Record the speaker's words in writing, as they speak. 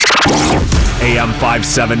AM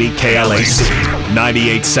 570 KLAC,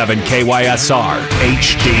 98.7 KYSR,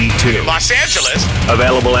 HD2. Los Angeles.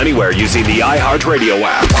 Available anywhere using the iHeartRadio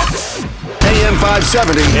app. AM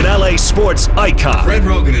 570. An LA sports icon. Fred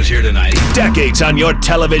Rogan is here tonight. Decades on your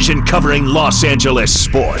television covering Los Angeles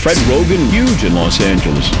sports. Fred Rogan, huge in Los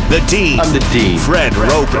Angeles. The Dean. I'm the Dean. Fred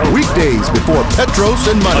Rogan. Weekdays before Petros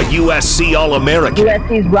and A Money. USC All-American.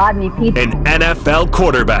 USC's Rodney Peete. An NFL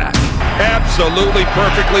quarterback. Absolutely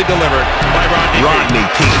perfectly delivered by Rodney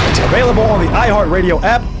Peete. Available on the iHeartRadio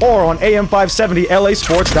app or on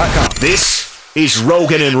AM570LAsports.com. This is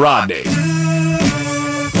Rogan and Rodney.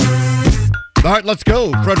 All right, let's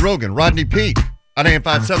go. Fred Rogan, Rodney Peete on AM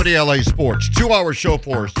 570 LA Sports. 2-hour show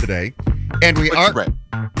for us today. And we are,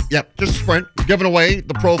 yep, just sprint, giving away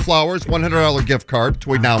the Pro Flowers $100 gift card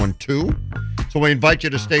between now and 2. So we invite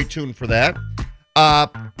you to stay tuned for that.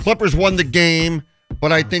 Clippers won the game,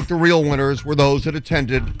 but I think the real winners were those that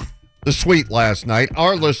attended the suite last night.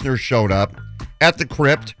 Our listeners showed up at the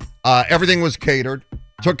crypt. Everything was catered,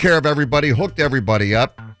 took care of everybody, hooked everybody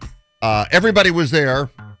up. Everybody was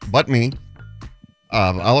there but me.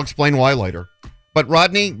 I'll explain why later. But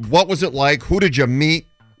Rodney, what was it like? Who did you meet?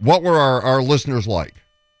 What were our listeners like?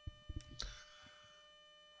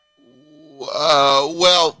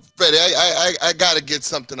 Well, Freddie, I got to get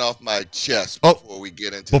something off my chest before we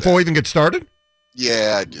get into Before we even get started?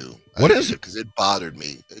 Yeah, I do. What is it? Because it bothered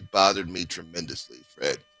me. It bothered me tremendously,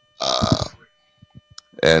 Fred. I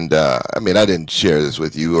mean, I didn't share this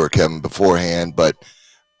with you or Kevin beforehand, but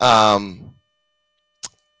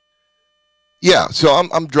yeah. So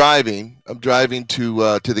I'm driving. I'm driving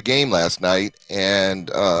to the game last night,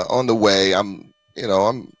 and on the way, I'm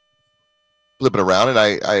flipping around, and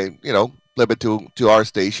I flip it to our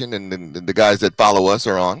station, and the guys that follow us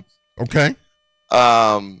are on. Okay.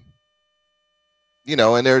 And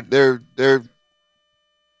they're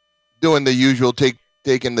doing the usual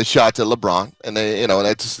taking the shots at LeBron, and they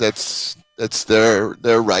that's their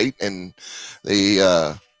right, and they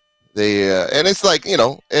and it's like,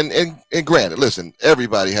 and granted, listen,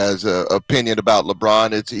 everybody has an opinion about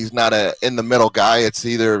LeBron. He's not a in the middle guy. It's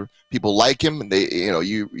either people like him and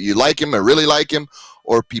you like him and really like him,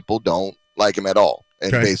 or people don't like him at all,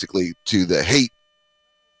 and basically to the hate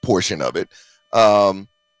portion of it.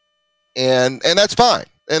 And that's fine.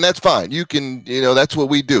 And that's fine. You can, that's what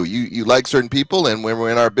we do. You like certain people, and when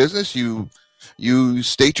we're in our business, you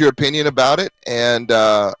state your opinion about it, and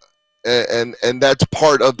that's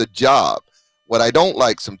part of the job. What I don't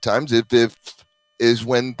like sometimes is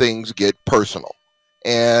when things get personal,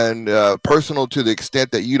 and personal to the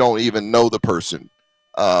extent that you don't even know the person.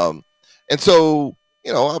 And so,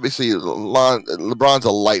 obviously LeBron's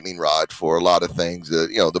a lightning rod for a lot of things.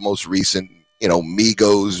 The most recent,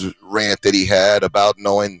 Migos rant that he had about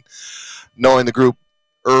knowing the group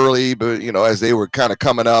early, but as they were kind of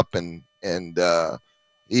coming up, and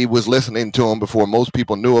he was listening to him before most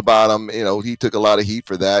people knew about him. He took a lot of heat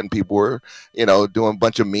for that, and people were, doing a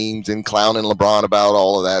bunch of memes and clowning LeBron about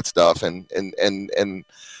all of that stuff. And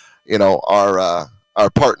our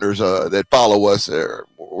partners that follow us,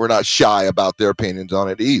 we're not shy about their opinions on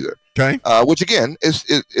it either. Okay. Which again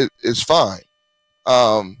is fine.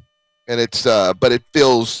 And it's, but it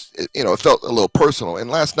feels, it felt a little personal. And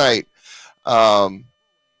last night,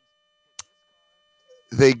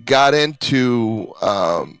 they got into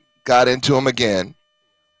him again,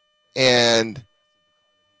 and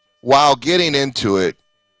while getting into it,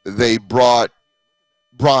 they brought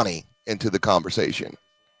Bronny into the conversation.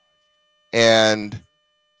 And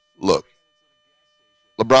look,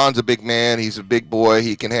 LeBron's a big man. He's a big boy.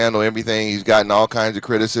 He can handle everything. He's gotten all kinds of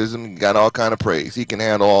criticism. He got all kind of praise. He can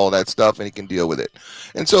handle all that stuff, and he can deal with it.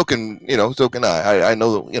 And so can I. I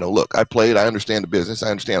know, look, I played. I understand the business.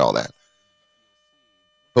 I understand all that.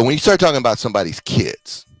 But when you start talking about somebody's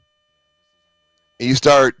kids, and you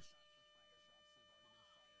start,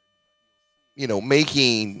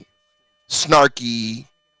 making snarky,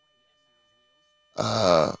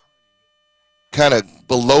 kind of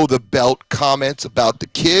below the belt comments about the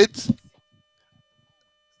kids,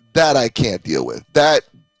 that I can't deal with. That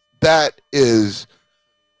is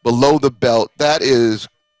below the belt. That is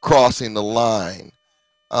crossing the line.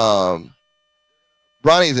 Bronny's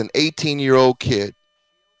an 18-year-old kid,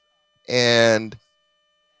 and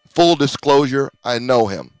full disclosure, I know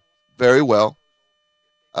him very well.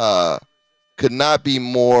 Could not be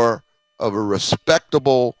more of a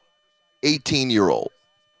respectable 18-year-old.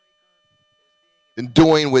 And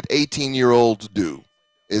doing what 18-year-olds do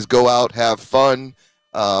is go out, have fun,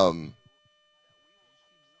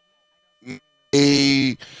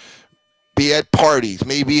 may be at parties,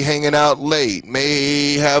 may be hanging out late,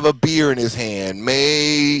 may have a beer in his hand,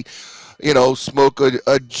 may, smoke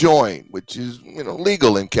a joint, which is,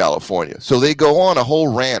 legal in California. So they go on a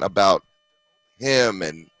whole rant about him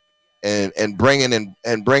and bringing in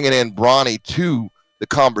Bronny to the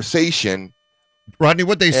conversation. Rodney,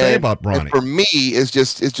 what they say about Bronny? And for me, it's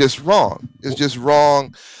just wrong. It's just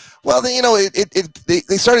wrong. Well, they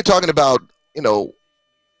started talking about,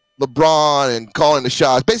 LeBron and calling the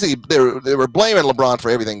shots. Basically, they were blaming LeBron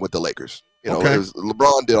for everything with the Lakers. Okay.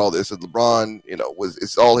 LeBron did all this, and LeBron,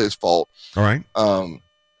 it's all his fault. All right.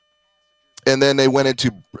 And then they went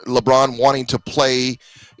into LeBron wanting to play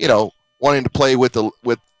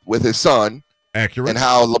with his son. Accurate. And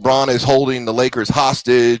how LeBron is holding the Lakers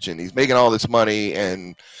hostage, and he's making all this money,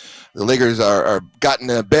 and the Lakers are gotten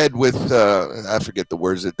in a bed with I forget the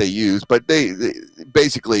words that they use, but they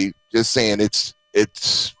basically just saying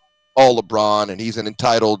it's all LeBron, and he's an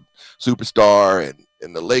entitled superstar,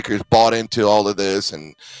 and the Lakers bought into all of this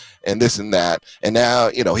and this and that, and now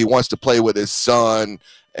he wants to play with his son.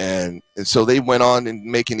 And so they went on and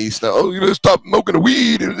making these stuff. Oh, stop smoking the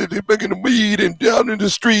weed, and they're making the weed and down in the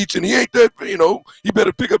streets, and he ain't that. He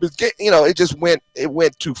better pick up his game. It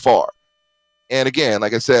went too far. And again,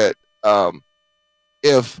 like I said,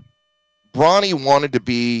 if Bronny wanted to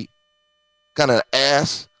be kind of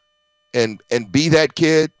ass and be that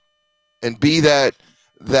kid, and be that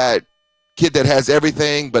kid that has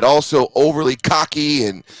everything, but also overly cocky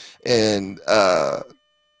and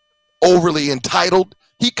overly entitled,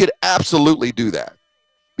 he could absolutely do that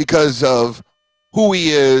because of who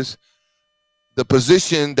he is, the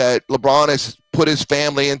position that LeBron has put his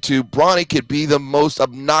family into. Bronny could be the most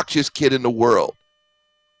obnoxious kid in the world,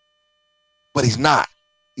 but he's not.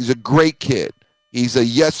 He's a great kid. He's a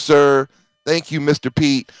yes, sir. Thank you, Mr.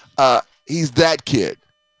 Pete. He's that kid.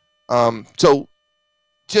 So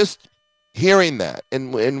just hearing that,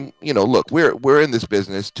 and look, we're in this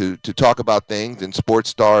business to talk about things and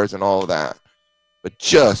sports stars and all of that. But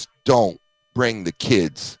just don't bring the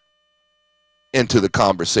kids into the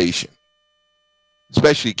conversation,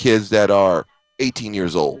 especially kids that are 18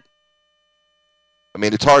 years old. I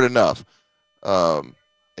mean, it's hard enough. And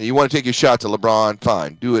you want to take your shot to LeBron,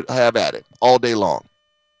 fine. Do it. Have at it all day long.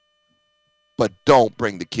 But don't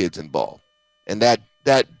bring the kids involved. And that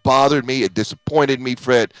bothered me. It disappointed me,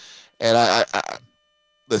 Fred. And I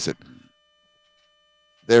listen,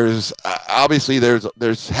 there's obviously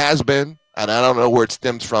there's has been, and I don't know where it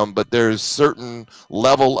stems from, but there's certain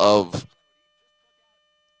level of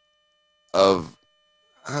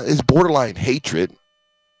it's borderline hatred,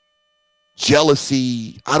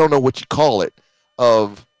 jealousy, I don't know what you call it,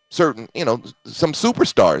 of certain, some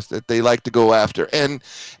superstars that they like to go after. And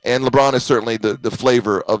LeBron is certainly the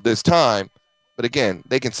flavor of this time. But again,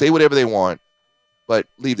 they can say whatever they want, but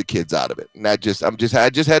leave the kids out of it. And I just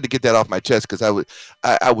had to get that off my chest because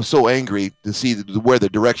I was so angry to see where the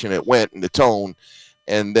direction it went and the tone,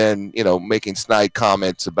 and then making snide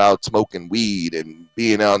comments about smoking weed and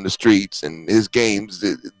being out in the streets and his game's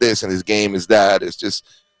this and his game is that. It's just,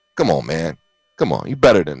 come on, man, come on, you're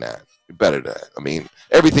better than that. You're better than that. I mean,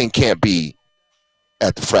 everything can't be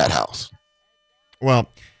at the frat house. Well,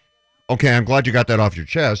 okay, I'm glad you got that off your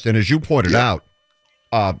chest. And as you pointed out,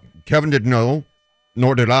 Kevin didn't know,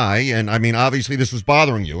 nor did I. And I mean, obviously this was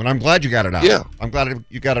bothering you, and I'm glad you got it out. Yeah. I'm glad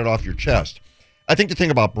you got it off your chest. I think the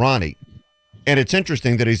thing about Bronny, and it's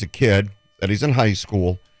interesting that he's a kid, that he's in high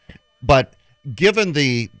school, but given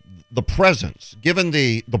the presence, given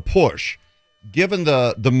the push, given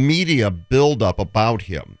the media buildup about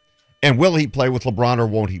him, and will he play with LeBron or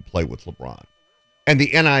won't he play with LeBron, and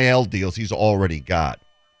the NIL deals he's already got,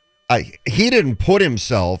 he didn't put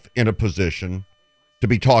himself in a position to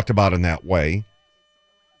be talked about in that way.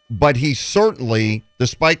 But he certainly,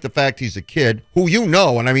 despite the fact he's a kid who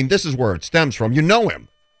and I mean, this is where it stems from, him.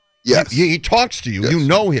 Yes. He talks to you. Yes. You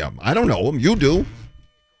know him. I don't know him. You do.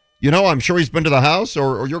 I'm sure he's been to the house,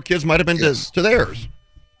 or your kids might have been to theirs.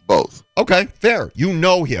 Both. Okay, fair. You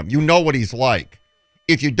know him. You know what he's like.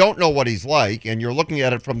 If you don't know what he's like, and you're looking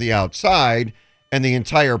at it from the outside, and the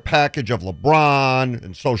entire package of LeBron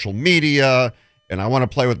and social media, and I want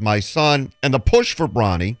to play with my son, and the push for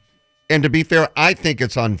Bronny, and to be fair, I think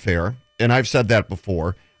it's unfair, and I've said that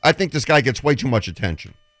before. I think this guy gets way too much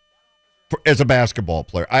attention as a basketball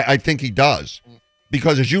player. I think he does.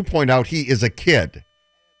 Because as you point out, he is a kid.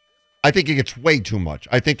 I think he gets way too much.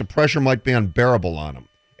 I think the pressure might be unbearable on him,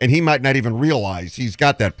 and he might not even realize he's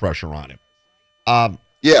got that pressure on him.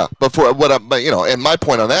 Yeah, but and my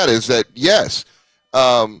point on that is that, yes,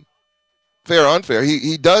 fair or unfair,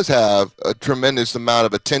 he does have a tremendous amount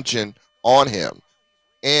of attention on him,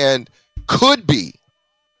 and could be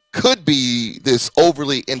this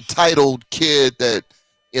overly entitled kid that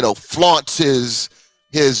flaunts his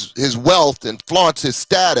his wealth and flaunts his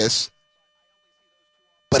status,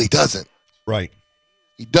 but he doesn't. Right.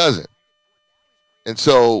 He doesn't. And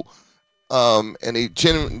so, and he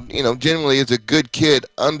genuinely is a good kid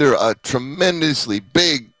under a tremendously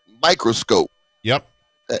big microscope. Yep.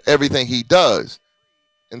 At everything he does.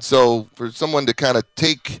 And so for someone to kind of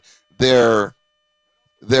take their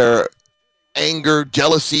anger,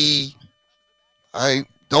 jealousy, I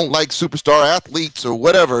don't like superstar athletes or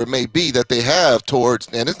whatever it may be that they have towards,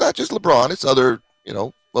 and it's not just LeBron, it's other,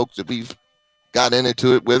 folks that we've gotten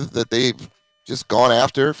into it with that they've just gone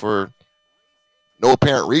after for no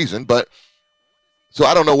apparent reason. But so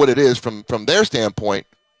I don't know what it is from their standpoint.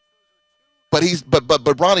 But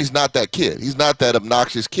but Ronnie's not that kid. He's not that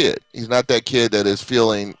obnoxious kid. He's not that kid that is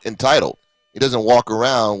feeling entitled. He doesn't walk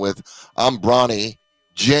around with "I'm Bronny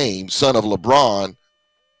James, son of LeBron"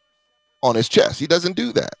 on his chest. He doesn't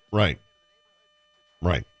do that. Right.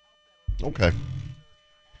 Okay.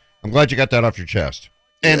 I'm glad you got that off your chest.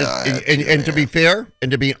 And and to be fair,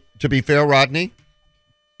 Rodney,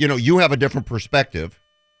 you have a different perspective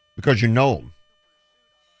because you know him,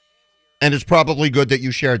 and it's probably good that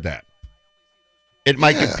you shared that. It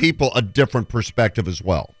might give people a different perspective as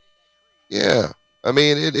well. Yeah. I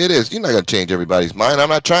mean, it is. You're not going to change everybody's mind. I'm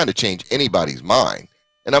not trying to change anybody's mind.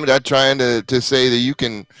 And I'm not trying to say that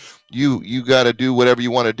you got to do whatever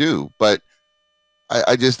you want to do. But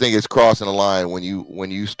I just think it's crossing the line when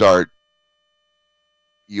you start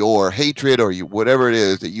your hatred or whatever it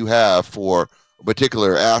is that you have for a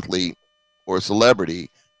particular athlete or a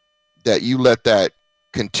celebrity, that you let that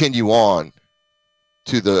continue on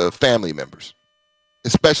to the family members.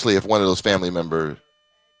 Especially if one of those family members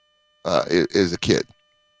is a kid.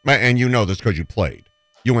 And this because you played.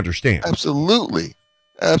 You understand. Absolutely.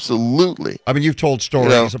 I mean, you've told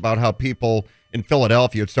stories about how people in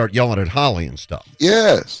Philadelphia would start yelling at Holly and stuff.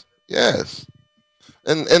 Yes.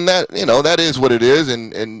 And that, that is what it is,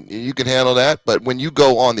 and you can handle that. But when you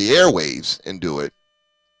go on the airwaves and do it,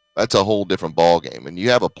 that's a whole different ballgame. And you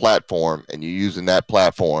have a platform, and you're using that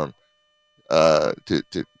platform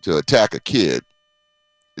to attack a kid.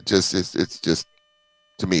 It's just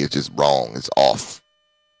to me, it's just wrong. It's off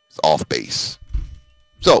off base.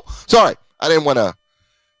 So sorry, I didn't want to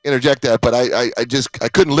interject that, but I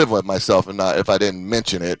couldn't live with myself if I didn't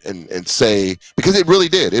mention it and say, because it really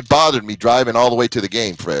did. It bothered me driving all the way to the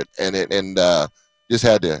game, Fred, and just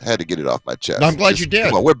had to get it off my chest. No, I'm glad you did.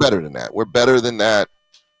 Come on, we're better than that. We're better than that.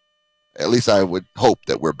 At least I would hope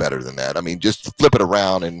that we're better than that. I mean, just flip it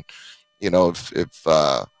around, and if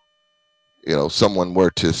someone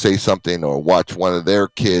were to say something or watch one of their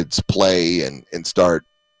kids play and start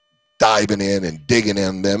diving in and digging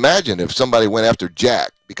in, then imagine if somebody went after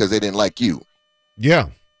Jack because they didn't like you. Yeah.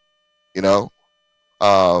 Can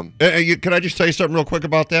I just tell you something real quick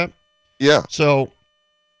about that? Yeah. So,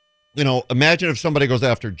 imagine if somebody goes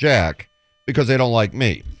after Jack because they don't like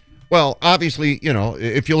me. Well, obviously,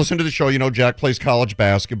 if you listen to the show, Jack plays college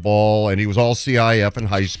basketball, and he was all CIF in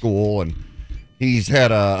high school, and he's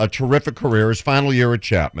had a terrific career, his final year at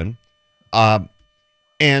Chapman.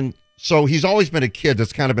 And so he's always been a kid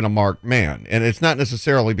that's kind of been a marked man. And it's not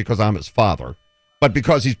necessarily because I'm his father, but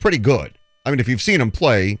because he's pretty good. I mean, if you've seen him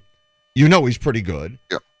play, he's pretty good.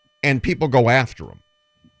 Yeah. And people go after him.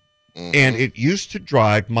 Mm-hmm. And it used to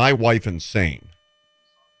drive my wife insane,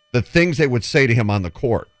 the things they would say to him on the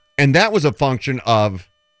court. And that was a function of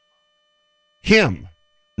him,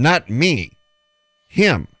 not me,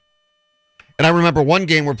 him. And I remember one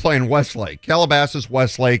game we're playing Westlake, Calabasas,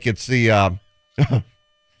 Westlake. It's the Marmani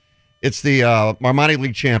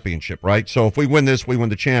League Championship, right? So if we win this, we win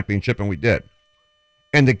the championship, and we did.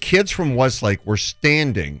 And the kids from Westlake were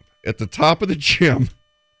standing at the top of the gym,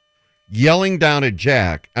 yelling down at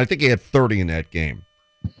Jack. I think he had 30 in that game.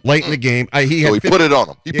 Late in the game, he put it on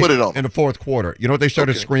him. He put it on him in the fourth quarter. You know what they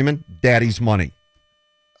started screaming? Daddy's money.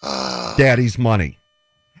 Daddy's money.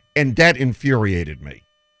 And that infuriated me.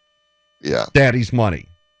 Yeah. Daddy's money.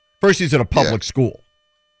 First, he's at a public school.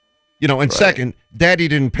 And right. Second, Daddy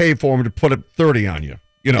didn't pay for him to put up 30 on you.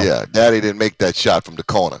 Yeah, Daddy didn't make that shot from the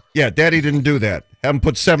corner. Yeah, Daddy didn't do that. Have him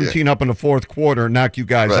put 17 up in the fourth quarter and knock you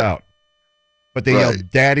guys out. But they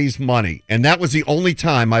yelled, Daddy's money. And that was the only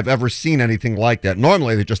time I've ever seen anything like that.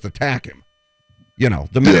 Normally, they just attack him.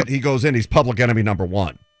 The minute he goes in, he's public enemy number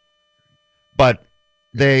one. But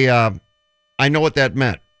they, I know what that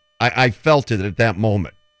meant. I felt it at that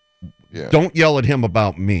moment. Yeah. Don't yell at him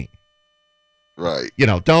about me. Right.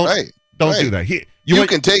 Don't do that. You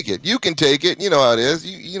can take it. You can take it. You know how it is.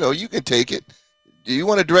 You can take it. Do you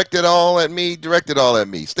want to direct it all at me? Direct it all at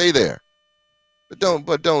me. Stay there.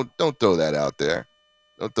 But don't throw that out there.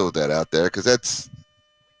 Don't throw that out there, because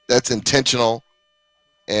that's intentional.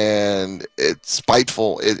 and it's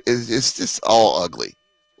spiteful. It's just all ugly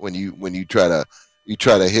when you try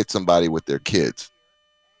to hit somebody with their kids.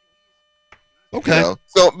 Okay. You know?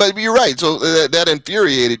 So, but you're right. So that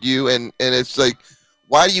infuriated you, and it's like,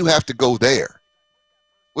 why do you have to go there?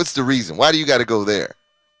 What's the reason? Why do you got to go there?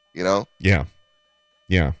 You know? Yeah.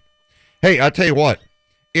 Yeah. Hey, I'll tell you what.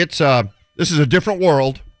 It's this is a different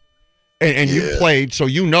world, and you've played, so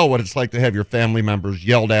you know what it's like to have your family members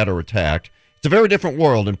yelled at or attacked. It's a very different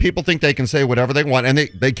world, and people think they can say whatever they want, and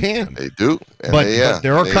they can. They do. But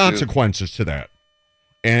there are consequences to that.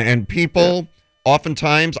 And people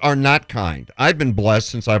oftentimes are not kind. I've been blessed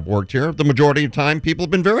since I've worked here. The majority of the time, people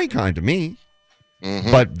have been very kind to me.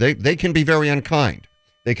 Mm-hmm. But they can be very unkind.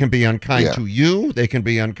 They can be unkind to you. They can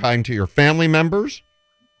be unkind to your family members.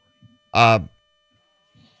 I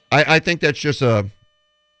think that's just I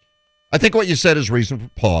think what you said is reason for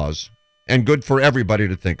pause and good for everybody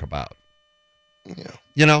to think about. Yeah.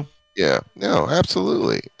 You know? Yeah. No,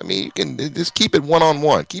 absolutely. I mean, you can just keep it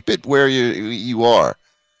one-on-one. Keep it where you are,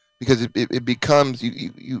 because it becomes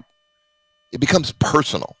it becomes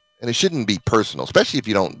personal, and it shouldn't be personal, especially if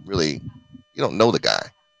you don't know the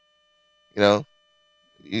guy. You know,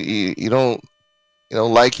 you don't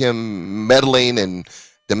like him meddling and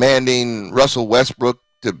demanding Russell Westbrook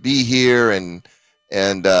to be here, and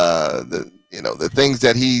the things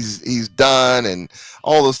that he's done and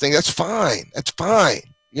all those things. That's fine. That's fine.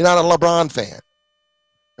 You're not a LeBron fan,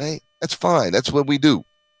 right? That's fine. That's what we do.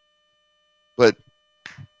 But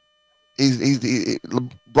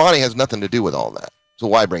Bronny has nothing to do with all that. So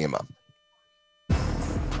why bring him up?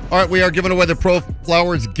 All right, we are giving away the Pro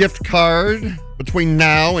Flowers gift card between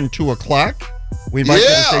now and 2 o'clock. We invite you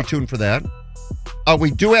to stay tuned for that.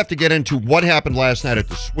 We do have to get into what happened last night at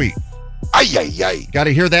the suite. Got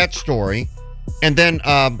to hear that story. And then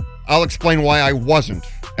I'll explain why I wasn't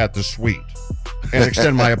at the suite and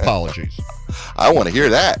extend my apologies. I want to hear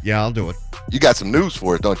that. Yeah, I'll do it. You got some news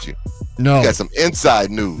for it, don't you? No. You got some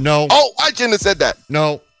inside news. No. Oh, I shouldn't have said that.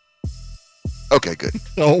 No. Okay, good.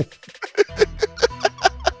 No.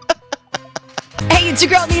 Hey, it's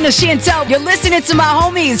your girl Nina Chantel. You're listening to my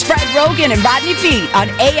homies Fred Rogan and Rodney Peete on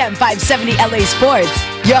AM 570 LA Sports.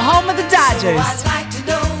 Your home of the Dodgers. I'd like to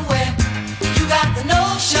know where you got the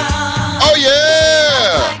notion. Oh yeah.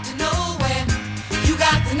 I'd like to know where you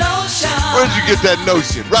got the notion. Where did you get that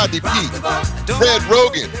notion? Rodney Peete, Fred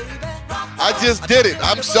Rogan. I just did it.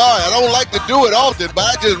 I'm sorry. I don't like to do it often, but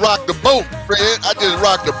I just rocked the boat, Fred. I just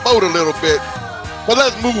rocked the boat a little bit. But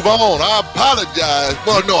let's move on. I apologize.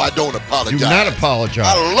 Well, no, I don't apologize. Do not apologize.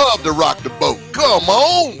 I love to rock the boat. Come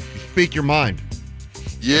on. Speak your mind.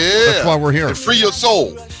 Yeah. That's why we're here. And free your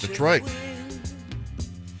soul. That's right.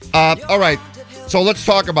 All right. So let's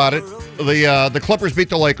talk about it. The Clippers beat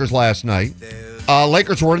the Lakers last night.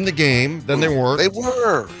 Lakers were in the game. Then they weren't. They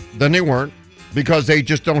were. Then they weren't because they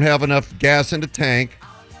just don't have enough gas in the tank.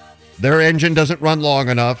 Their engine doesn't run long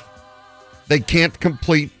enough. They can't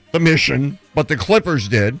complete the mission, but the Clippers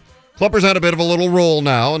did. Clippers had a bit of a little roll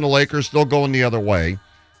now, and the Lakers still going the other way.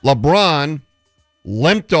 LeBron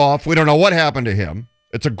limped off. We don't know what happened to him.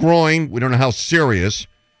 It's a groin. We don't know how serious.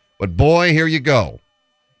 But, boy, here you go.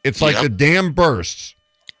 It's like the dam bursts.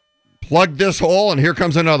 Plug this hole, and here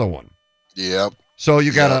comes another one. Yep. So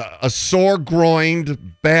you got a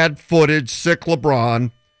sore-groined, bad-footed, sick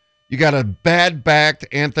LeBron. You got a bad-backed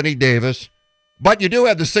Anthony Davis. But you do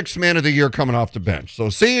have the sixth man of the year coming off the bench. So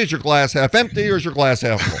see, is your glass half empty or is your glass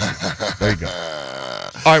half full? There you go.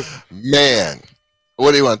 All right. Man,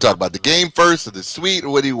 what do you want to talk about? The game first or the suite? Or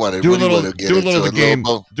what do you want to do? A little game. Do a little game. Then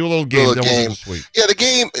we'll do the suite. Yeah, the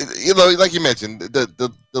game, like you mentioned,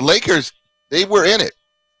 the Lakers, they were in it.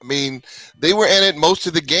 I mean, they were in it most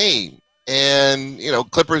of the game. And,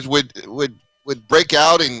 Clippers would break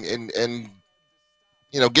out and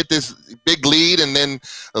get this big lead, and then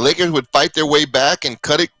the Lakers would fight their way back and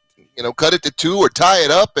cut it to 2 or tie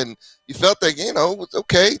it up, and you felt that, it's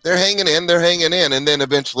okay, they're hanging in, and then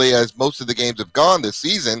eventually, as most of the games have gone this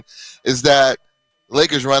season, is that the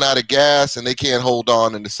Lakers run out of gas and they can't hold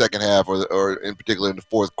on in the second half or in particular in the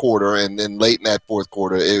fourth quarter, and then late in that fourth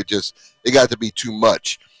quarter, it got to be too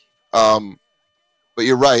much. But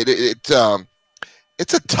you're right, it's a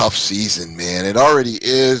tough season, man. It already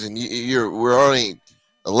is, and we're only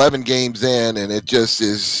 11 games in, and it just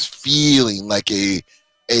is feeling like a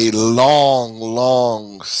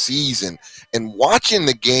long season. And watching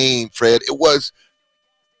the game, Fred, it was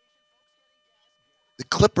the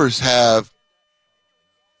Clippers have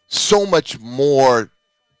so much more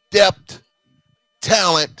depth,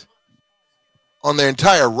 talent on their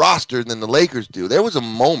entire roster than the Lakers do. There was a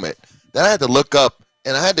moment that I had to look up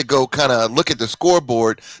and I had to go kind of look at the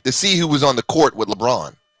scoreboard to see who was on the court with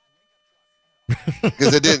LeBron.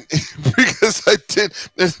 Because I didn't.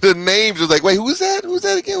 The names was like, wait, who's that? Who's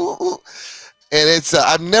that again? Who? And it's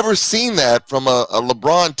I've never seen that from a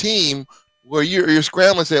LeBron team where you're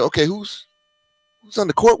scrambling, saying, okay, who's on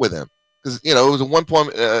the court with him? Because it was at one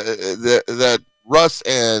point that Russ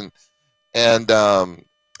and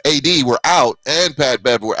AD were out, and Pat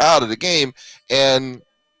Bev were out of the game, and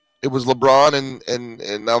it was LeBron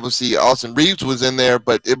and obviously Austin Reeves was in there,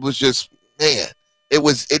 but it was just, man,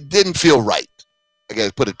 it didn't feel right. I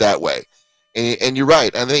guess put it that way. And you're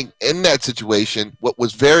right. I think in that situation, what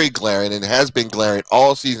was very glaring and has been glaring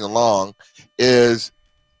all season long is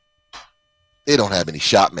they don't have any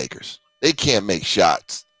shot makers. They can't make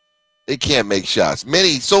shots. Too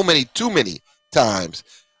many times.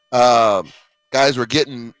 Guys were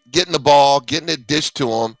getting the ball, getting it dished to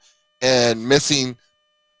them, and missing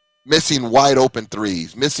wide open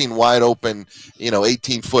threes, missing wide open,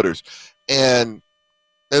 18-footers. And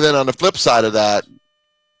then on the flip side of that,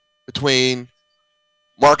 between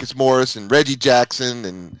Marcus Morris and Reggie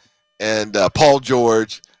Jackson and Paul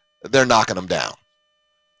George, they're knocking them down.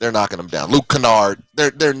 Luke Kennard,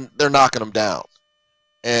 they're knocking them down.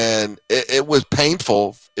 And it was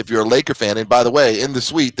painful if you're a Laker fan. And by the way, in the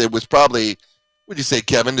suite, there was probably, what'd you say,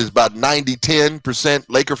 Kevin? There's about 90-10%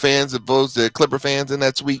 Laker fans as opposed to Clipper fans in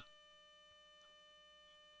that suite.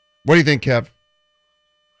 What do you think, Kev?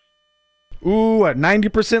 Ooh, what,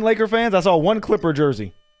 90% Laker fans? I saw one Clipper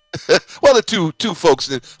jersey. Well, the two folks,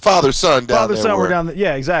 father son down there. Father son were down there.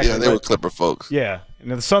 Yeah, exactly. Yeah, they were Clipper folks. Yeah,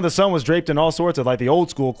 and the son was draped in all sorts of like the old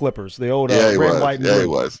school Clippers, the old red, white, and blue. Yeah, he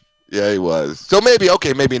was. Yeah, he was. So maybe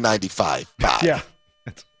 95. Yeah.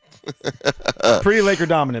 Pretty Laker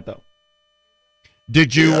dominant though.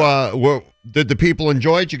 Did you? Did the people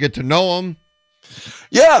enjoy it? You get to know them?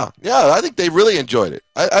 Yeah. I think they really enjoyed it.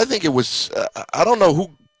 I think it was. I don't know who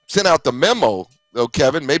sent out the memo though,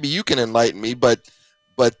 Kevin. Maybe you can enlighten me, but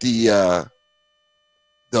the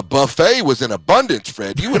buffet was in abundance,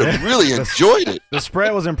 Fred. You would have really enjoyed it. The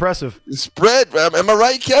spread was impressive. The spread, am I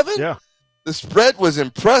right, Kevin? Yeah. The spread was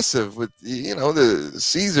impressive with the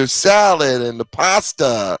Caesar salad and the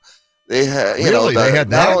pasta. They had they had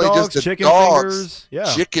not only dogs, just the chicken dogs,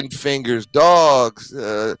 fingers, chicken fingers, dogs,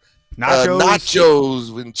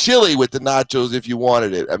 nachos and chili with the nachos if you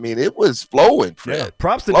wanted it. I mean, it was flowing, Fred. Yeah.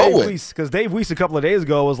 Props to Dave Weiss, because Dave Weiss a couple of days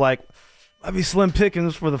ago was like, might be slim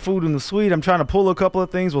pickings for the food in the suite. I'm trying to pull a couple of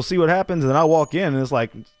things. We'll see what happens. And then I walk in, and it's like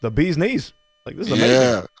the bee's knees. Like, this is amazing.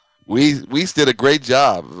 Yeah, Weiss did a great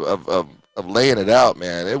job of laying it out,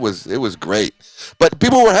 man. It was great. But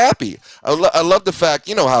people were happy. I love the fact,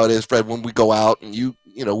 you know how it is, Fred, when we go out and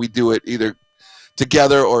we do it either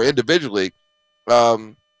together or individually.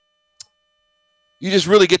 You just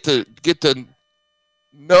really get to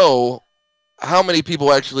know how many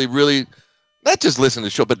people actually really not just listen to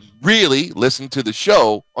the show, but really listen to the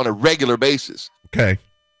show on a regular basis. Okay.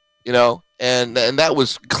 And that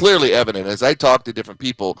was clearly evident as I talked to different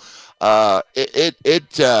people.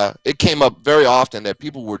 It came up very often that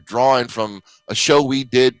people were drawing from a show we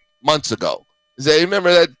did months ago. Say,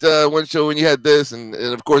 remember that one show when you had this, and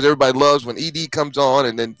of course everybody loves when ED comes on,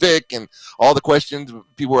 and then Vic, and all the questions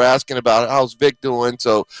people were asking about how's Vic doing.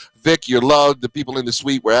 So Vic, you're loved. The people in the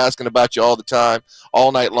suite were asking about you all the time,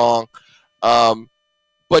 all night long.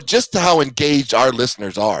 But just how engaged our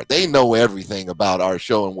listeners are, they know everything about our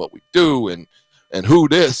show and what we do, and who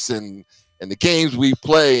this and the games we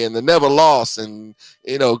play and the never loss, and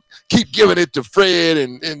keep giving it to Fred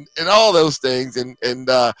and all those things, and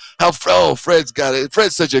how Fred's got it.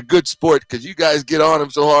 Fred's such a good sport because you guys get on him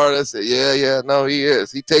so hard. I say, yeah, no, he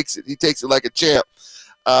is. He takes it like a champ.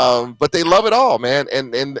 But they love it all, man,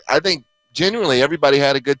 and I think genuinely everybody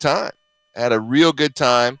had a good time, had a real good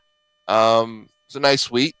time. It's a nice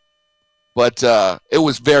suite, but it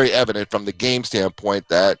was very evident from the game standpoint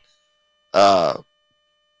that the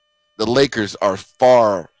Lakers are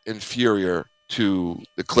far inferior to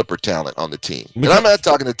the Clipper talent on the team. And I'm not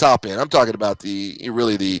talking the top end. I'm talking about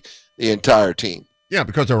the entire team. Yeah,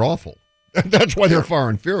 because they're awful. That's why they're far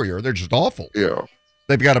inferior. They're just awful. Yeah.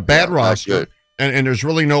 They've got a bad roster, and there's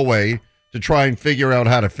really no way to try and figure out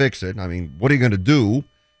how to fix it. I mean, what are you going to do?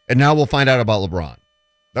 And now we'll find out about LeBron.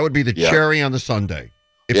 That would be the cherry on the sundae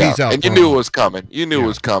if he's out. And you knew it was coming. You knew it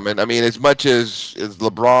was coming. I mean, as much as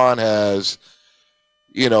LeBron has,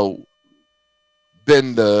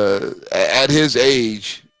 been at his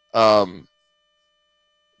age,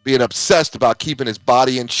 being obsessed about keeping his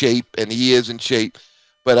body in shape, and he is in shape.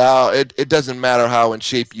 But it doesn't matter how in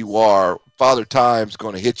shape you are. Father Time's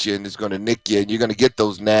going to hit you and is going to nick you, and you're going to get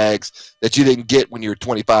those nags that you didn't get when you were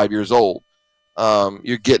 25 years old.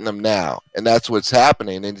 you're getting them now, and that's what's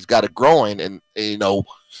happening. And he's got a growing, and you know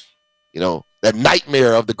that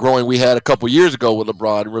nightmare of the growing we had a couple years ago with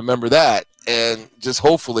LeBron. Remember that, and just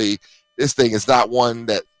hopefully this thing is not one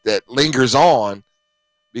that lingers on,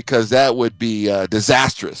 because that would be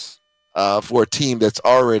disastrous for a team that's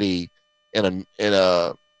already in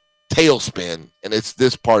a tailspin, and it's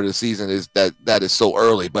this part of the season is that is so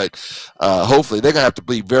early. But hopefully they're gonna have to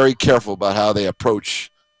be very careful about how they approach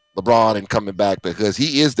LeBron and coming back, because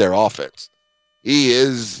he is their offense. He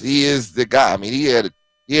is the guy. I mean,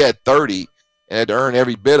 he had 30 and had to earn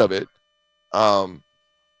every bit of it.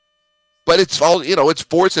 But it's all, it's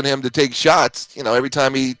forcing him to take shots. Every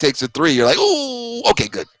time he takes a three, you're like, "Ooh, okay,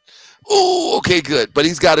 good. Ooh, okay, good." But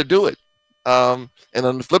he's got to do it. And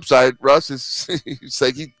on the flip side, Russ is it's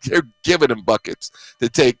like they're giving him buckets to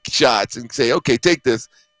take shots and say, "Okay, take this,"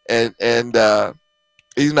 and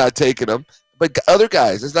he's not taking them. But other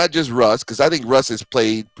guys, it's not just Russ, because I think Russ has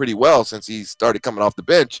played pretty well since he started coming off the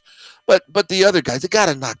bench. But the other guys, they got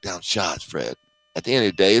to knock down shots, Fred. At the end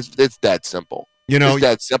of the day, it's that simple. It's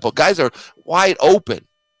that simple. Guys are wide open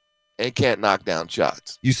and can't knock down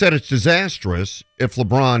shots. You said it's disastrous if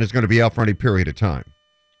LeBron is going to be out for any period of time.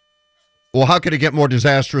 Well, how could it get more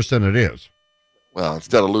disastrous than it is? Well,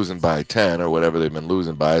 instead of losing by 10 or whatever they've been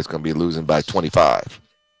losing by, it's going to be losing by 25.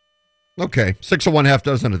 Okay, 6 of one, half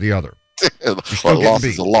dozen of the other. Well, a loss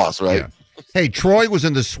is a loss, right? Yeah. Hey, Troy was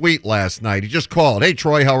in the suite last night. He just called. Hey,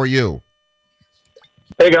 Troy, how are you?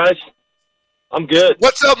 Hey, guys. I'm good.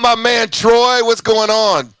 What's up, my man, Troy? What's going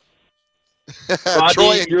on? Rodney,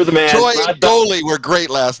 Troy, you're the man. Troy and Goalie were great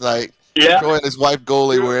last night. Yeah. Troy and his wife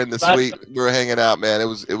Goalie were in the suite. We were hanging out, man. It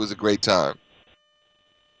was a great time.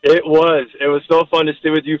 It was. It was so fun to stay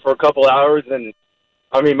with you for a couple hours. And,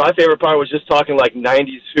 I mean, my favorite part was just talking like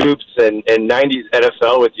 90s hoops and 90s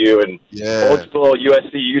NFL with you and old school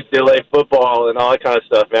USC, UCLA football and all that kind of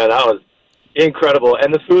stuff, man. That was incredible.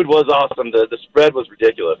 And the food was awesome. The spread was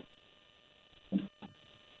ridiculous.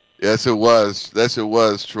 Yes, it was. Yes, it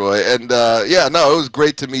was, Troy. And it was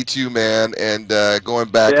great to meet you, man. And going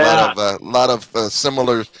back, a lot of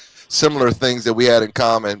similar things that we had in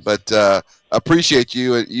common. But appreciate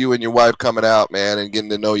you and your wife coming out, man, and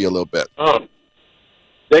getting to know you a little bit.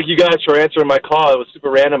 Thank you guys for answering my call. It was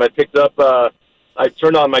super random. I picked up. I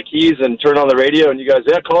turned on my keys and turned on the radio, and you guys,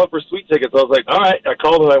 call up for suite tickets. I was like, all right. I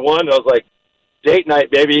called and I won. And I was like, date night,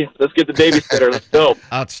 baby. Let's get the babysitter. Let's go.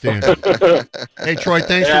 Outstanding. Hey, Troy,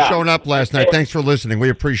 thanks for showing up last night. Thanks for listening. We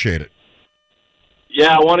appreciate it.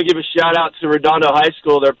 Yeah, I want to give a shout-out to Redondo High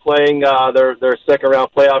School. They're playing their second-round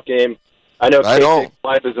playoff game. I know K-State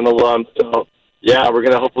Life is an alum, so, we're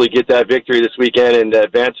going to hopefully get that victory this weekend and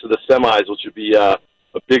advance to the semis, which would be a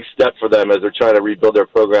big step for them as they're trying to rebuild their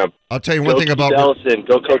program. I'll tell you one thing about Ellison.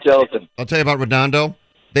 Go Coach Ellison. I'll tell you about Redondo.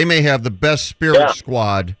 They may have the best spirit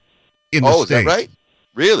squad in the state. Is that right?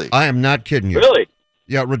 Really? I am not kidding you. Really?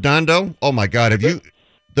 Yeah, Redondo. Oh my God! Have you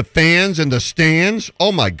the fans in the stands?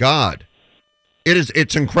 Oh my God!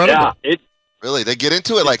 It's incredible. Yeah, really. They get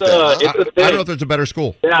into it like that. I don't know if there's a better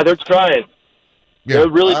school. Yeah, they're trying. Yeah. They're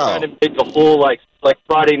really trying to make the whole like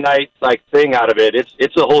Friday night thing out of it.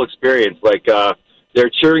 It's a whole experience. Like their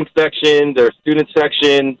cheering section, their student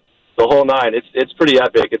section, the whole nine. It's pretty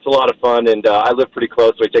epic. It's a lot of fun, and I live pretty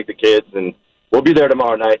close, so I take the kids, and we'll be there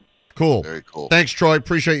tomorrow night. Cool. Very cool. Thanks, Troy.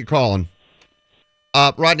 Appreciate you calling.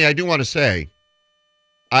 Rodney, I do want to say,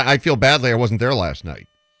 I feel badly I wasn't there last night.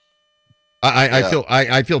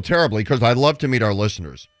 I feel terribly because I love to meet our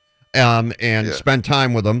listeners and spend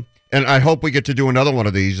time with them. And I hope we get to do another one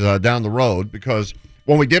of these down the road, because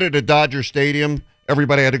when we did it at Dodger Stadium,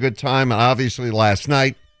 everybody had a good time. And obviously last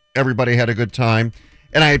night, everybody had a good time.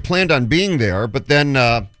 And I had planned on being there, but then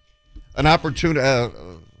an opportunity...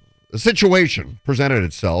 a situation presented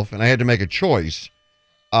itself, and I had to make a choice.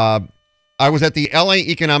 I was at the LA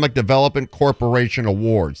Economic Development Corporation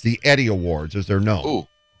Awards, the Eddie Awards, as they're known. Ooh.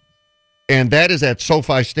 And that is at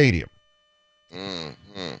SoFi Stadium.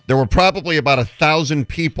 Mm-hmm. There were probably about 1,000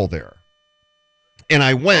 people there. And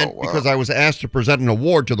I went because I was asked to present an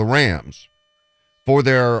award to the Rams for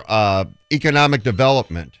their economic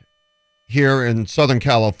development here in Southern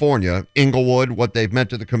California, Inglewood, what they've meant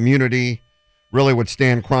to the community, really what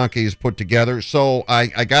Stan Kroenke has put together. So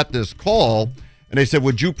I got this call, and they said,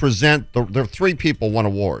 would you present, there 3 people won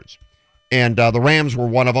awards, and the Rams were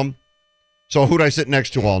one of them. So who'd I sit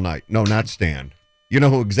next to all night? No, not Stan. You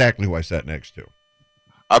know exactly who I sat next to.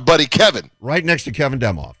 Our buddy Kevin. Right next to Kevin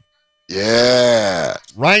Demoff. Yeah.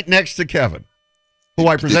 Right next to Kevin, who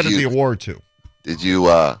I presented the award to. Did you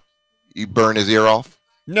burn his ear off?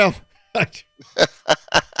 No.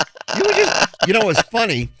 You know what's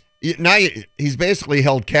funny? Now he's basically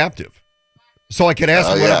held captive. So I could ask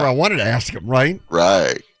him whatever I wanted to ask him, right?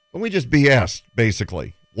 Right. But we just BS'd,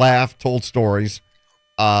 basically. Laughed, told stories.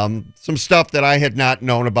 Some stuff that I had not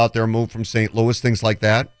known about their move from St. Louis, things like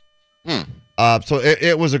that. So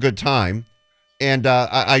it was a good time. And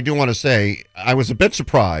I do want to say, I was a bit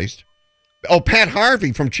surprised. Oh, Pat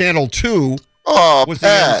Harvey from Channel 2 was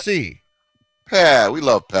Pat. the MC. Pat, we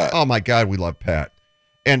love Pat. Oh, my God, we love Pat.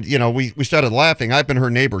 And, you know, we started laughing. I've been her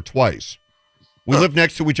neighbor twice. We lived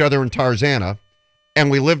next to each other in Tarzana, and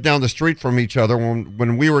we lived down the street from each other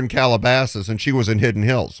when we were in Calabasas, and she was in Hidden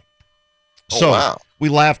Hills. So we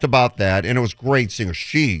laughed about that, and it was great seeing her.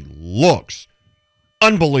 She looks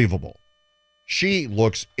unbelievable. She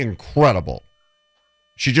looks incredible.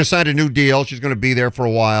 She just signed a new deal. She's going to be there for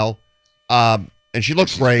a while, and she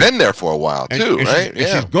looks great. Been there for a while, too, right?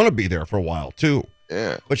 She's going to be there for a while, too.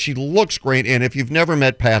 Yeah. But she looks great, and if you've never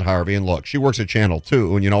met Pat Harvey, and look, she works at Channel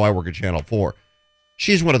 2, and you know I work at Channel 4.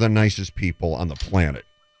 She's one of the nicest people on the planet.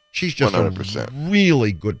 She's just 100%. A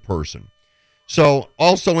really good person. So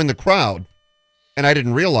also in the crowd, and I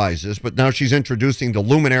didn't realize this, but now she's introducing the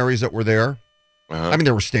luminaries that were there. I mean,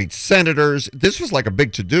 there were state senators. This was like a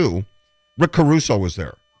big to-do. Rick Caruso was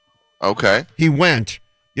there. Okay. He went.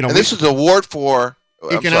 You know, and this is an award for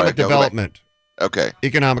economic development. Okay.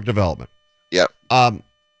 Economic development. Yep.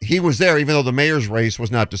 He was there, even though the mayor's race was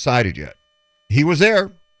not decided yet. He was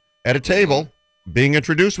there at a table being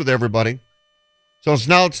introduced with everybody. So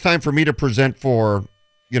now it's time for me to present for,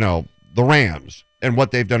 you know, the Rams and what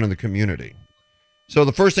they've done in the community. So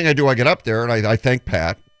the first thing I do, I get up there and I thank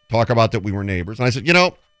Pat, talk about that we were neighbors. And I said, you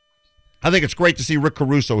know, I think it's great to see Rick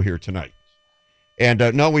Caruso here tonight. And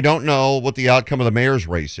no, we don't know what the outcome of the mayor's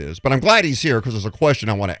race is, but I'm glad he's here because there's a question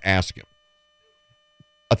I want to ask him.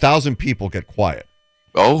 1,000 people get quiet.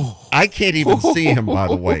 Oh. I can't even see him, by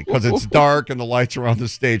the way, because it's dark and the lights are on the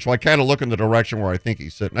stage. So I kind of look in the direction where I think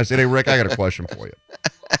he's sitting. I said, hey, Rick, I got a question for you.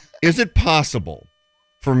 Is it possible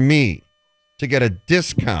for me to get a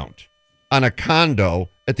discount on a condo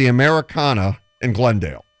at the Americana in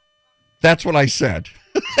Glendale? That's what I said.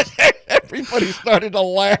 Everybody started to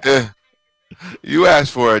laugh. You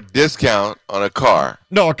asked for a discount on a car.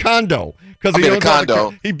 No, a condo. Because he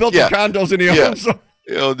built the condos and he owns them.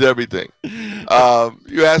 He owns everything.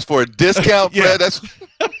 You asked for a discount, Fred. That's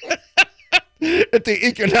at the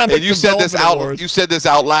economic. And you said this out. Awards. You said this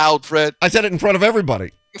out loud, Fred. I said it in front of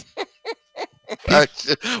everybody.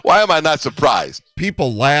 Why am I not surprised?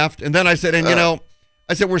 People laughed, and then I said, and you know,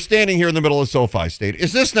 I said we're standing here in the middle of SoFi Stadium.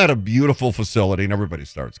 Is this not a beautiful facility? And everybody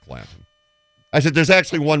starts clapping. I said, there's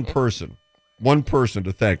actually one person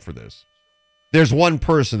to thank for this. There's one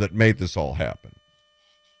person that made this all happen,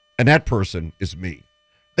 and that person is me.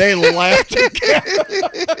 They laughed together.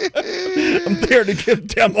 I'm there to give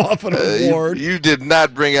them off an award. You did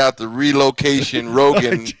not bring out the relocation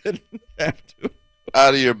Rogan I didn't have to.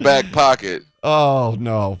 Out of your back pocket. Oh,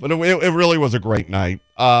 no. But it really was a great night.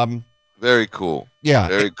 Very cool. Yeah.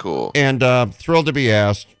 Very cool. And thrilled to be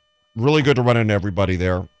asked. Really good to run into everybody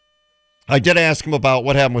there. I did ask him about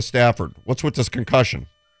what happened with Stafford. What's with this concussion?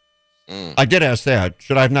 I did ask that.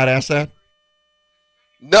 Should I have not asked that?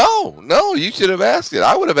 No, you should have asked it.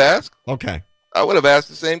 I would have asked. Okay. I would have asked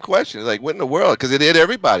the same question. Like, what in the world? Because it hit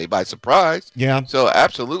everybody by surprise. Yeah. So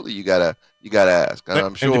absolutely, you gotta ask.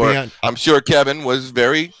 And I'm sure Kevin was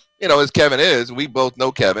very, as Kevin is. We both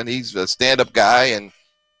know Kevin. He's a stand-up guy, and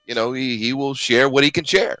he will share what he can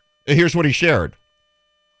share. Here's what he shared.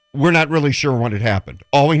 We're not really sure when it happened.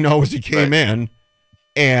 All we know is he came in,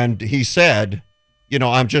 and he said,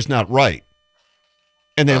 I'm just not right.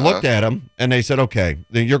 And they looked at him and they said, okay,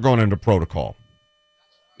 then you're going into protocol.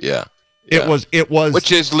 Yeah. It was,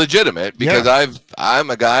 which is legitimate because I'm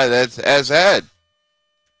a guy that has had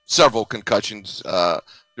several concussions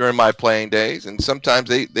during my playing days. And sometimes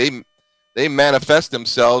they manifest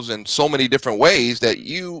themselves in so many different ways that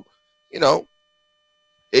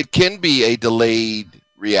it can be a delayed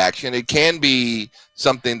reaction. It can be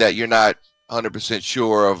something that you're not 100%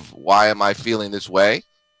 sure of. Why am I feeling this way?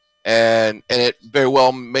 And it very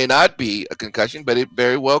well may not be a concussion, but it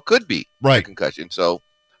very well could be a concussion. So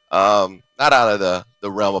not out of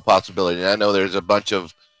the realm of possibility. And I know there's a bunch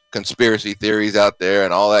of conspiracy theories out there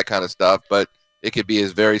and all that kind of stuff, but it could be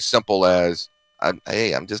as very simple as, I'm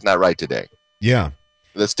just not right today. Yeah.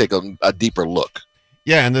 Let's take a deeper look.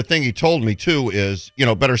 Yeah, and the thing he told me, too, is,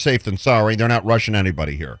 better safe than sorry. They're not rushing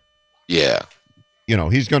anybody here. Yeah.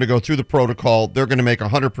 He's going to go through the protocol. They're going to make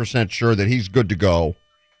 100% sure that he's good to go.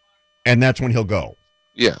 And that's when he'll go.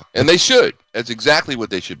 Yeah, and they should. That's exactly what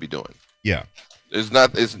they should be doing. Yeah. It's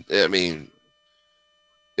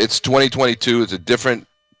 2022. It's a different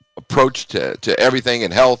approach to everything in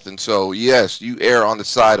health. And so, yes, you err on the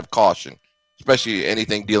side of caution, especially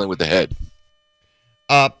anything dealing with the head.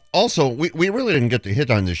 Also, we really didn't get to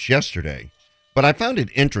hit on this yesterday, but I found it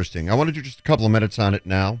interesting. I want to do just a couple of minutes on it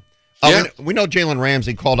now. We know Jalen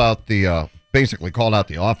Ramsey basically called out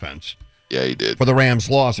the offense. Yeah, he did. For the Rams'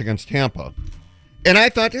 loss against Tampa. And I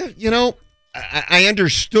thought, I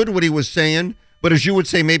understood what he was saying, but as you would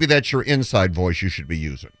say, maybe that's your inside voice you should be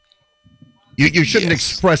using. You shouldn't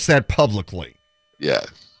express that publicly. Yeah.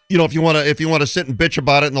 If you want to sit and bitch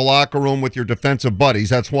about it in the locker room with your defensive buddies,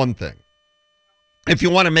 that's one thing. If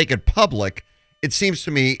you want to make it public, it seems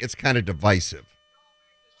to me it's kind of divisive.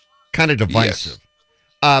 Yes.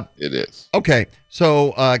 It is. Okay,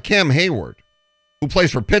 so Cam Hayward, who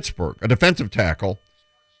plays for Pittsburgh, a defensive tackle,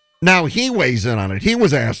 now he weighs in on it. He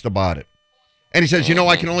was asked about it. And he says,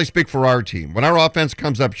 I can only speak for our team. When our offense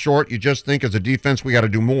comes up short, you just think as a defense we got to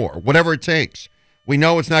do more, whatever it takes. We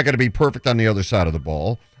know it's not going to be perfect on the other side of the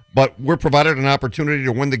ball, but we're provided an opportunity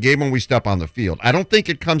to win the game when we step on the field. I don't think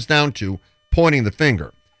it comes down to pointing the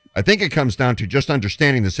finger. I think it comes down to just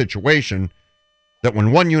understanding the situation that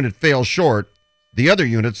when one unit fails short, the other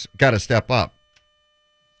units got to step up.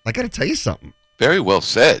 I got to tell you something. Very well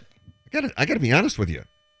said. I got to be honest with you.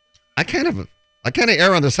 I kind of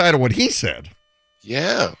err on the side of what he said.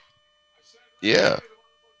 Yeah.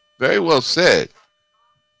 Very well said.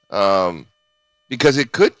 Because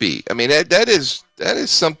it could be. I mean, that is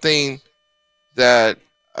something that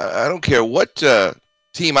I don't care what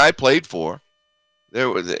team I played for. There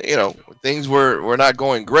was, things were not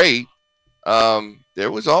going great.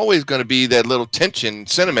 There was always going to be that little tension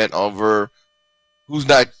sentiment over who's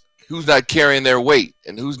not carrying their weight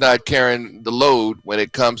and who's not carrying the load when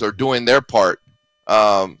it comes or doing their part,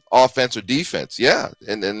 offense or defense. Yeah,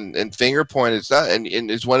 and finger point is not, and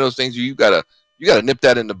it's one of those things you gotta nip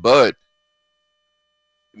that in the bud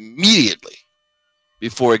immediately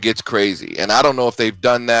before it gets crazy. And I don't know if they've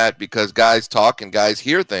done that because guys talk and guys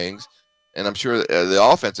hear things, and I'm sure the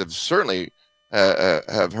offense have certainly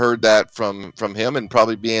have heard that from him and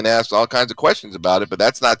probably being asked all kinds of questions about it. But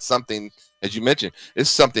that's not something, as you mentioned, it's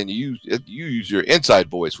something you use your inside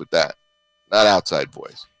voice with that, not outside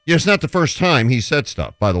voice. Yeah, it's not the first time he said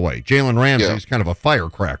stuff, by the way. Jalen Ramsey's kind of a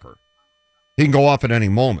firecracker. He can go off at any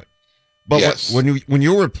moment. But when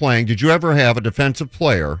you were playing, did you ever have a defensive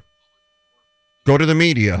player go to the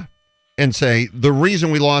media and say, the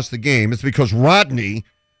reason we lost the game is because Rodney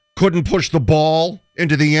couldn't push the ball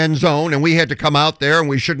into the end zone and we had to come out there and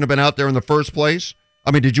we shouldn't have been out there in the first place?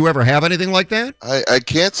 I mean, did you ever have anything like that? I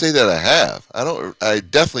can't say that I have. I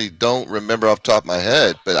definitely don't remember off the top of my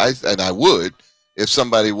head, but I would if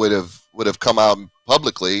somebody would have come out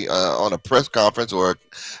publicly on a press conference or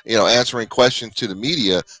answering questions to the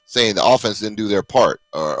media saying the offense didn't do their part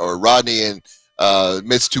or Rodney and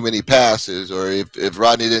missed too many passes, or if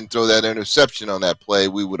Rodney didn't throw that interception on that play,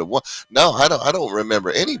 we would have won. No, I don't remember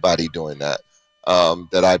anybody doing that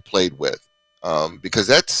that I played with, because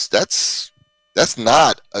that's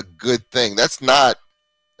not a good thing. That's not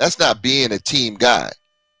being a team guy,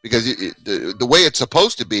 because the way it's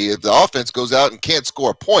supposed to be, if the offense goes out and can't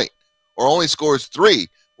score a point or only scores 3,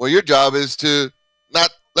 well, your job is to not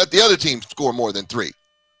let the other team score more than 3.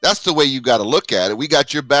 That's the way you got to look at it. We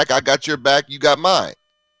got your back, I got your back, you got mine.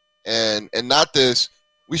 And not this,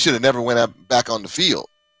 we should have never went back on the field.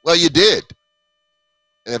 Well, you did.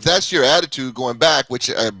 And if that's your attitude going back, which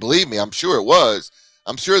believe me, I'm sure it was,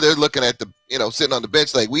 I'm sure they're looking at sitting on the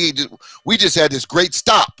bench like we just had this great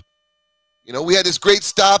stop. We had this great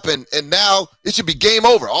stop, and now it should be game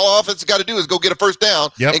over. All offense has got to do is go get a first down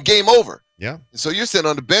and game over. Yeah. And so you're sitting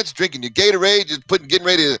on the bench drinking your Gatorade, just getting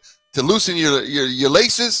ready to loosen your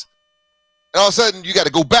laces, and all of a sudden you got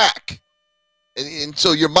to go back, and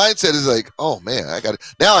so your mindset is like, oh man, I got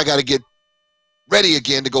to get ready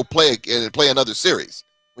again to go play another series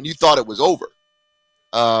when you thought it was over.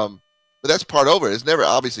 But that's part over. It's never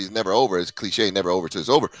over. It's cliche, never over till it's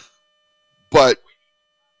over. But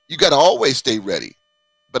you got to always stay ready.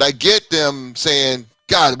 But I get them saying,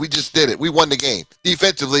 God, we just did it. We won the game.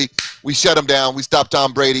 Defensively, we shut them down. We stopped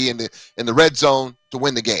Tom Brady in the red zone to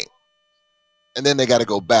win the game. And then they got to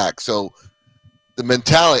go back. So the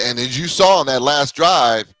mentality, and as you saw on that last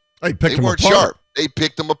drive, they weren't sharp. They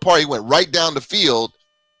picked them apart. He went right down the field,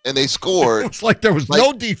 and they scored. It's like there was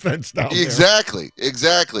no defense down there.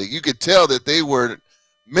 Exactly. You could tell that they were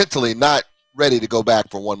mentally not ready to go back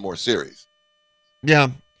for one more series. Yeah.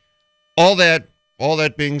 All that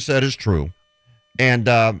being said is true. And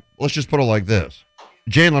let's just put it like this.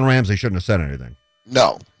 Jalen Ramsey shouldn't have said anything.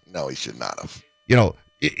 No, he should not have.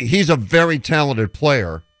 He's a very talented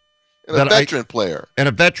player. And a veteran player. And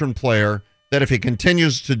a veteran player that if he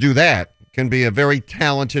continues to do that, can be a very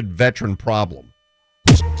talented veteran problem.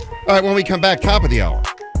 All right, when we come back, top of the hour.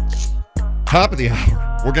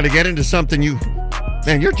 We're going to get into something you're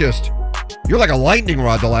like a lightning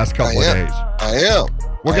rod the last couple of days. I am.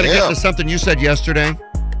 We're going to get into something you said yesterday.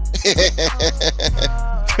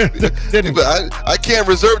 But I can't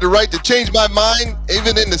reserve the right to change my mind,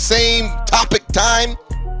 even in the same topic time.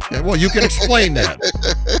 Yeah, well, you can explain that.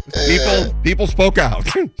 People spoke out,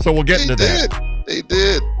 so we'll get into that. They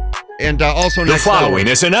did. And also, the following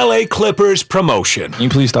is an LA Clippers promotion. Can you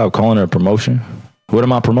please stop calling it a promotion? What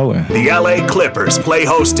am I promoting? The LA Clippers play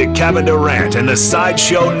host to Kevin Durant and the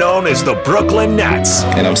sideshow known as the Brooklyn Nets.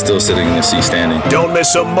 And I'm still sitting in the seat standing. Don't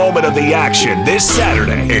miss a moment of the action this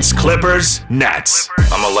Saturday. It's Clippers Nets.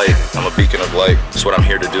 I'm a light. I'm a beacon of light. That's what I'm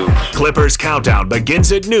here to do. Clippers Countdown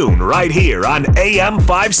begins at noon right here on AM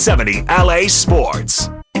 570 LA Sports.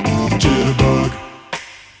 Jitterbug.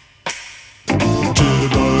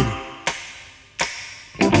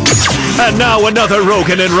 And now another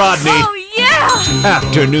Rogan and Rodney. Oh, yeah!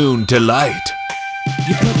 Afternoon Delight.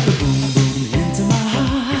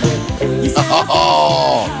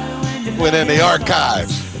 Oh, went in the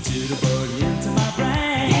archives.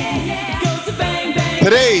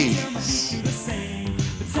 Today's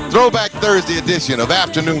Throwback Thursday edition of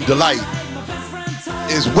Afternoon Delight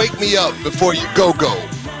is Wake Me Up Before You Go Go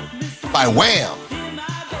by Wham!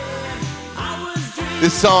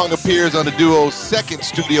 This song appears on the duo's second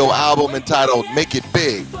studio album entitled Make It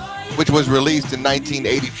Big, which was released in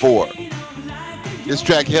 1984. This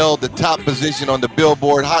track held the top position on the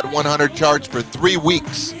Billboard Hot 100 charts for 3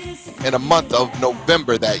 weeks in the month of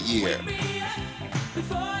November that year.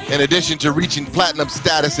 In addition to reaching platinum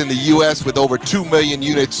status in the U.S. with over 2 million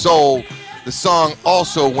units sold, the song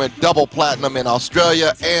also went double platinum in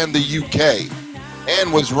Australia and the U.K.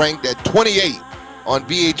 and was ranked at 28 on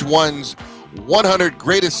VH1's 100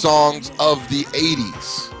 Greatest Songs of the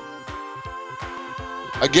 80s.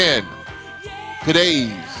 Again,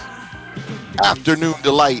 today's Afternoon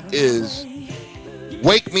Delight is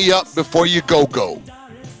Wake Me Up Before You Go Go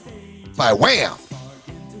by Wham!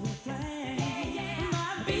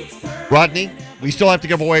 Rodney, we still have to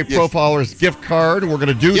give away Profilers gift card. We're going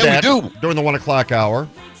to do that during the 1 o'clock hour.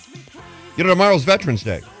 You know, tomorrow's Veterans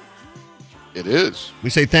Day. It is. We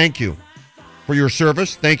say thank you for your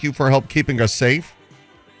service. Thank you for help keeping us safe.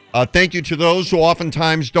 Thank you to those who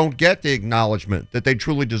oftentimes don't get the acknowledgement that they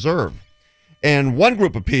truly deserve. And one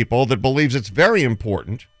group of people that believes it's very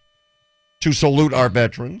important to salute our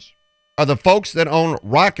veterans are the folks that own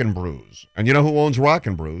Rockin' Brews. And you know who owns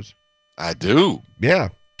Rockin' Brews? I do. Yeah.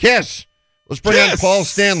 Kiss. Let's bring on Paul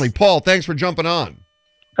Stanley. Paul, thanks for jumping on.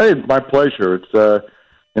 Hey, my pleasure. It's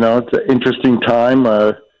it's an interesting time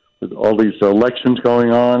with all these elections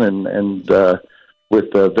going on and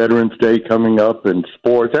with Veterans Day coming up and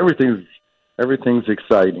sports. Everything's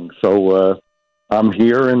exciting. So I'm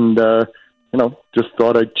here and just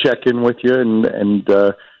thought I'd check in with you and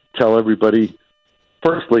tell everybody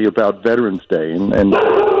firstly about Veterans Day and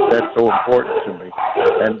that's so important to me.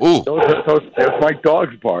 And there's my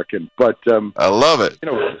dogs barking, but I love it.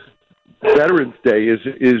 Veterans Day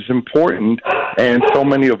is important, and so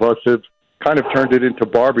many of us have kind of turned it into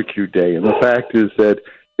barbecue day. And the fact is that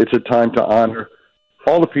it's a time to honor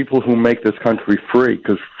all the people who make this country free,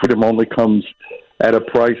 because freedom only comes at a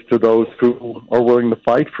price to those who are willing to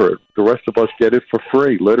fight for it. The rest of us get it for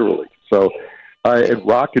free, literally. So at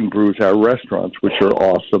Rockin' Brews, our restaurants, which are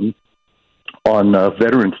awesome, on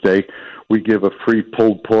Veterans Day, we give a free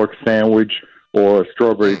pulled pork sandwich or a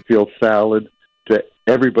strawberry field salad to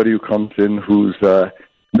everybody who comes in who's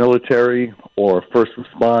military or first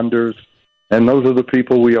responders, and those are the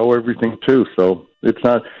people we owe everything to. So it's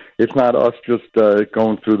not us just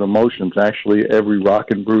going through the motions. Actually, every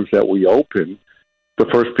Rockin' Brews that we open, the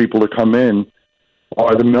first people to come in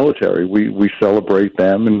are the military. We celebrate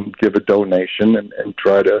them and give a donation and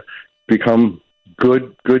try to become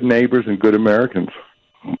good neighbors and good Americans.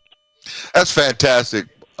 That's fantastic,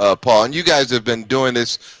 Paul. And you guys have been doing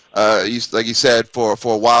this, like you said, for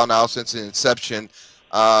a while now, since the inception.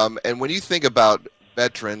 And when you think about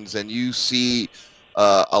veterans and you see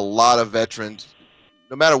a lot of veterans,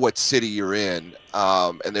 no matter what city you're in,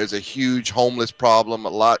 and there's a huge homeless problem, a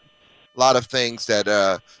lot of things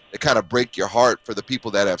that kind of break your heart for the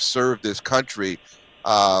people that have served this country.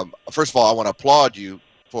 First of all, I want to applaud you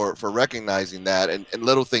for recognizing that, and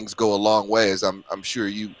little things go a long way, as I'm sure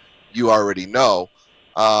you already know.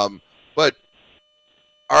 But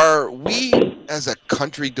are we as a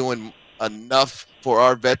country doing enough for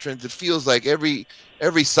our veterans? It feels like every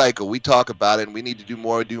cycle we talk about it and we need to do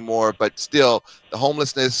more, but still the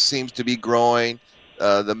homelessness seems to be growing.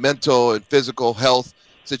 The mental and physical health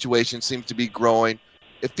situation seems to be growing.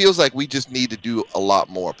 it feels like we just need to do a lot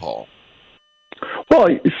more, Paul. Well,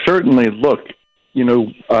 certainly. Look,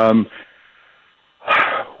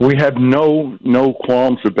 we have no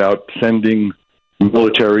qualms about sending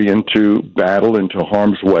military into battle, into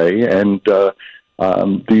harm's way, and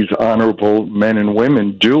these honorable men and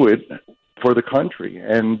women do it for the country.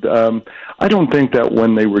 And I don't think that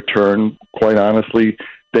when they return, quite honestly,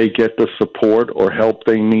 they get the support or help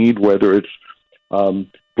they need, whether it's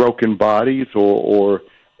broken bodies or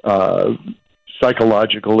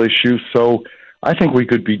psychological issues. So I think we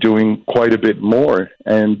could be doing quite a bit more.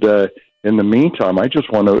 And in the meantime, I just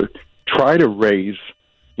want to try to raise,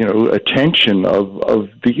 attention of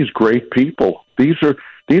these great people. These are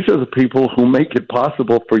the people who make it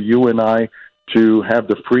possible for you and I to have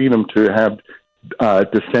the freedom to have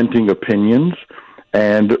dissenting opinions.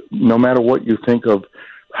 And no matter what you think of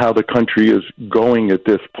how the country is going at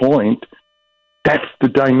this point, that's the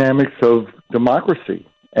dynamics of democracy,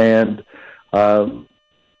 and have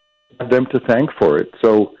them to thank for it.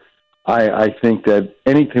 So I think that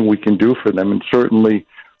anything we can do for them, and certainly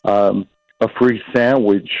a free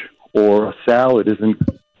sandwich or a salad isn't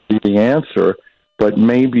the answer, but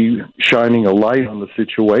maybe shining a light on the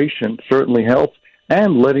situation certainly helps,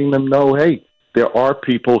 and letting them know, hey, there are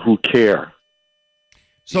people who care.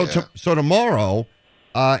 So, so tomorrow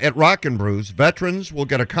at Rockin' Brews, veterans will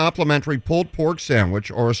get a complimentary pulled pork sandwich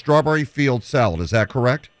or a strawberry field salad. Is that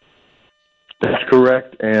correct? That's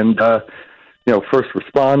correct. And, first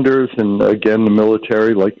responders and, again, the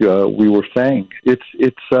military, like we were saying, it's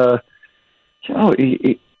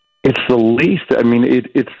the least. I mean,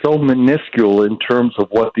 it's so minuscule in terms of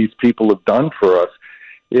what these people have done for us.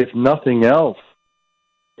 If nothing else,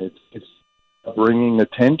 it's bringing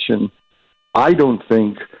attention. I don't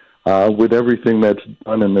think, with everything that's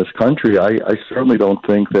done in this country, I certainly don't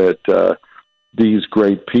think that these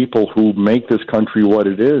great people who make this country what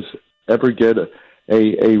it is ever get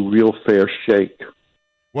a real fair shake.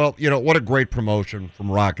 Well, what a great promotion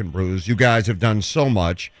from Rockin' Brews. You guys have done so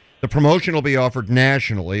much. The promotion will be offered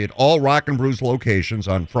nationally at all Rockin' Brews locations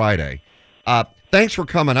on Friday. Thanks for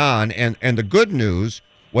coming on, and the good news,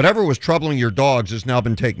 whatever was troubling your dogs has now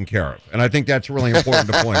been taken care of, and I think that's really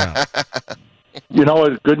important to point out.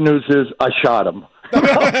 The good news is I shot him.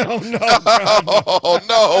 Oh,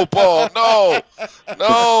 no, Paul, no.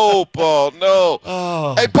 No, Paul, no.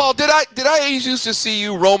 Oh. Hey, Paul, did I used to see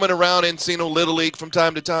you roaming around Encino Little League from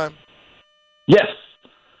time to time? Yes.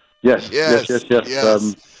 Yes.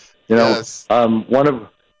 Yes. One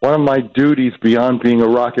of my duties beyond being a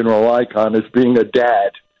rock and roll icon is being a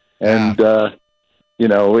dad. And,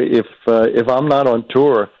 if I'm not on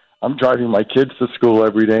tour, I'm driving my kids to school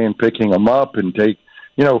every day and picking them up and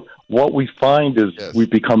what we find is we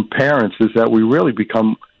become parents is that we really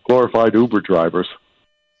become glorified Uber drivers.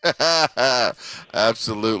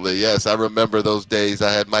 Absolutely. Yes. I remember those days.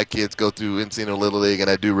 I had my kids go through Encino Little League, and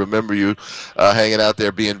I do remember you hanging out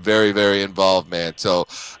there being very, very involved, man. So,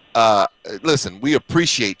 listen, we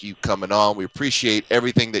appreciate you coming on. We appreciate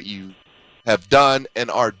everything that you have done and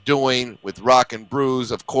are doing with Rockin'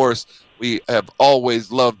 Brews. Of course, we have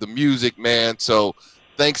always loved the music, man. So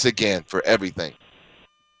thanks again for everything.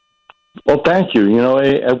 Well, thank you.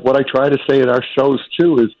 What I try to say at our shows,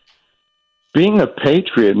 too, is being a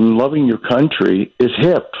patriot and loving your country is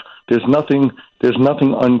hip. There's nothing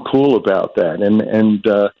uncool about that. And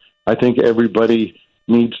I think everybody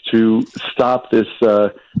needs to stop this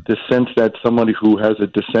sense that somebody who has a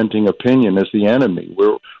dissenting opinion is the enemy.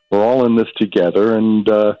 We're all in this together, and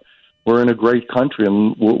we're in a great country,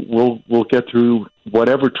 and we'll get through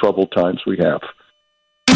whatever troubled times we have.